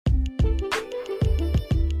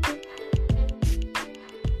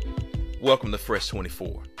Welcome to Fresh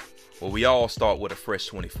 24, where we all start with a fresh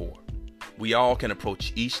 24. We all can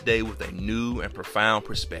approach each day with a new and profound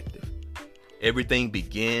perspective. Everything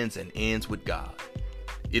begins and ends with God.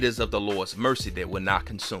 It is of the Lord's mercy that will not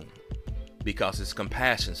consume, because his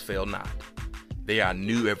compassions fail not. They are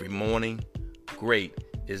new every morning. Great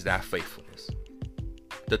is thy faithfulness.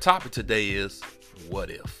 The topic today is,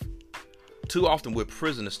 what if? Too often we're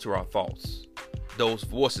prisoners to our thoughts, those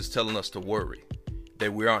voices telling us to worry,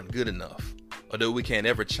 that we aren't good enough, or that we can't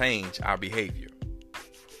ever change our behavior.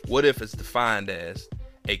 What if is defined as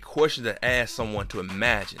a question that asks someone to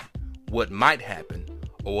imagine what might happen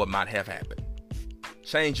or what might have happened.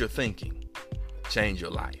 Change your thinking, change your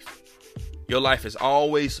life. Your life is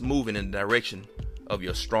always moving in the direction of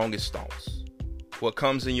your strongest thoughts. What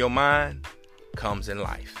comes in your mind comes in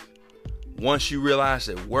life. Once you realize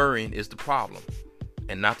that worrying is the problem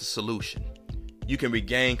and not the solution, you can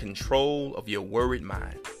regain control of your worried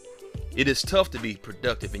mind. It is tough to be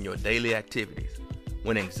productive in your daily activities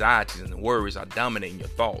when anxieties and worries are dominating your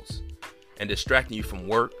thoughts and distracting you from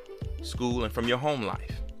work, school, and from your home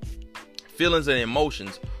life. Feelings and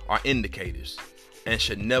emotions are indicators and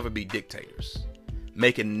should never be dictators,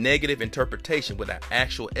 making negative interpretation without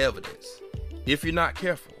actual evidence. If you're not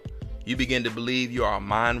careful, you begin to believe you are a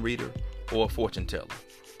mind reader or a fortune teller,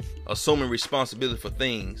 assuming responsibility for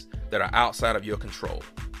things that are outside of your control.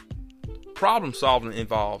 Problem solving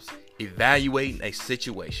involves evaluating a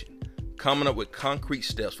situation, coming up with concrete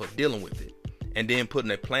steps for dealing with it, and then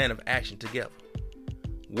putting a plan of action together.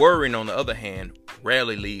 Worrying, on the other hand,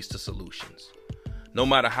 rarely leads to solutions. No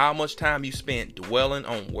matter how much time you spend dwelling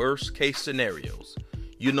on worst case scenarios,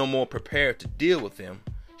 you're no more prepared to deal with them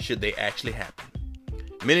should they actually happen.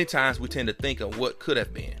 Many times we tend to think of what could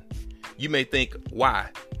have been. You may think, why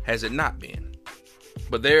has it not been?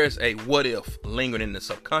 But there is a what if lingering in the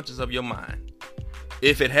subconscious of your mind.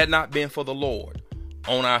 If it had not been for the Lord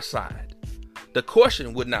on our side, the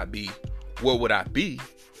question would not be, where would I be?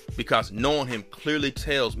 Because knowing him clearly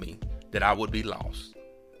tells me that I would be lost.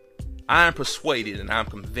 I am persuaded and I'm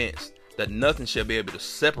convinced that nothing shall be able to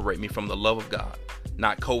separate me from the love of God.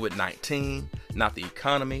 Not COVID-19, not the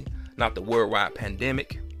economy, not the worldwide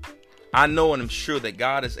pandemic. I know and am sure that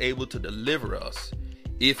God is able to deliver us.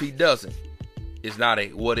 If he doesn't, it's not a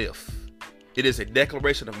what if. It is a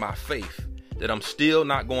declaration of my faith that I'm still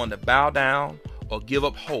not going to bow down or give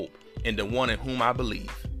up hope in the one in whom I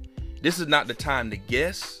believe. This is not the time to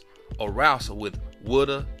guess or wrestle with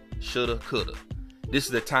woulda, shoulda, coulda. This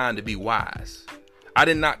is the time to be wise. I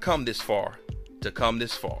did not come this far to come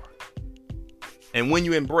this far. And when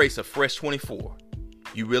you embrace a fresh 24,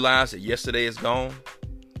 you realize that yesterday is gone.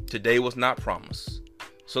 Today was not promised.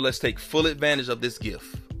 So let's take full advantage of this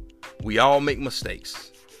gift. We all make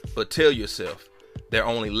mistakes, but tell yourself they're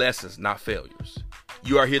only lessons, not failures.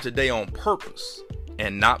 You are here today on purpose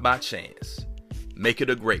and not by chance. Make it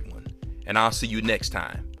a great one, and I'll see you next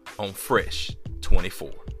time on Fresh 24.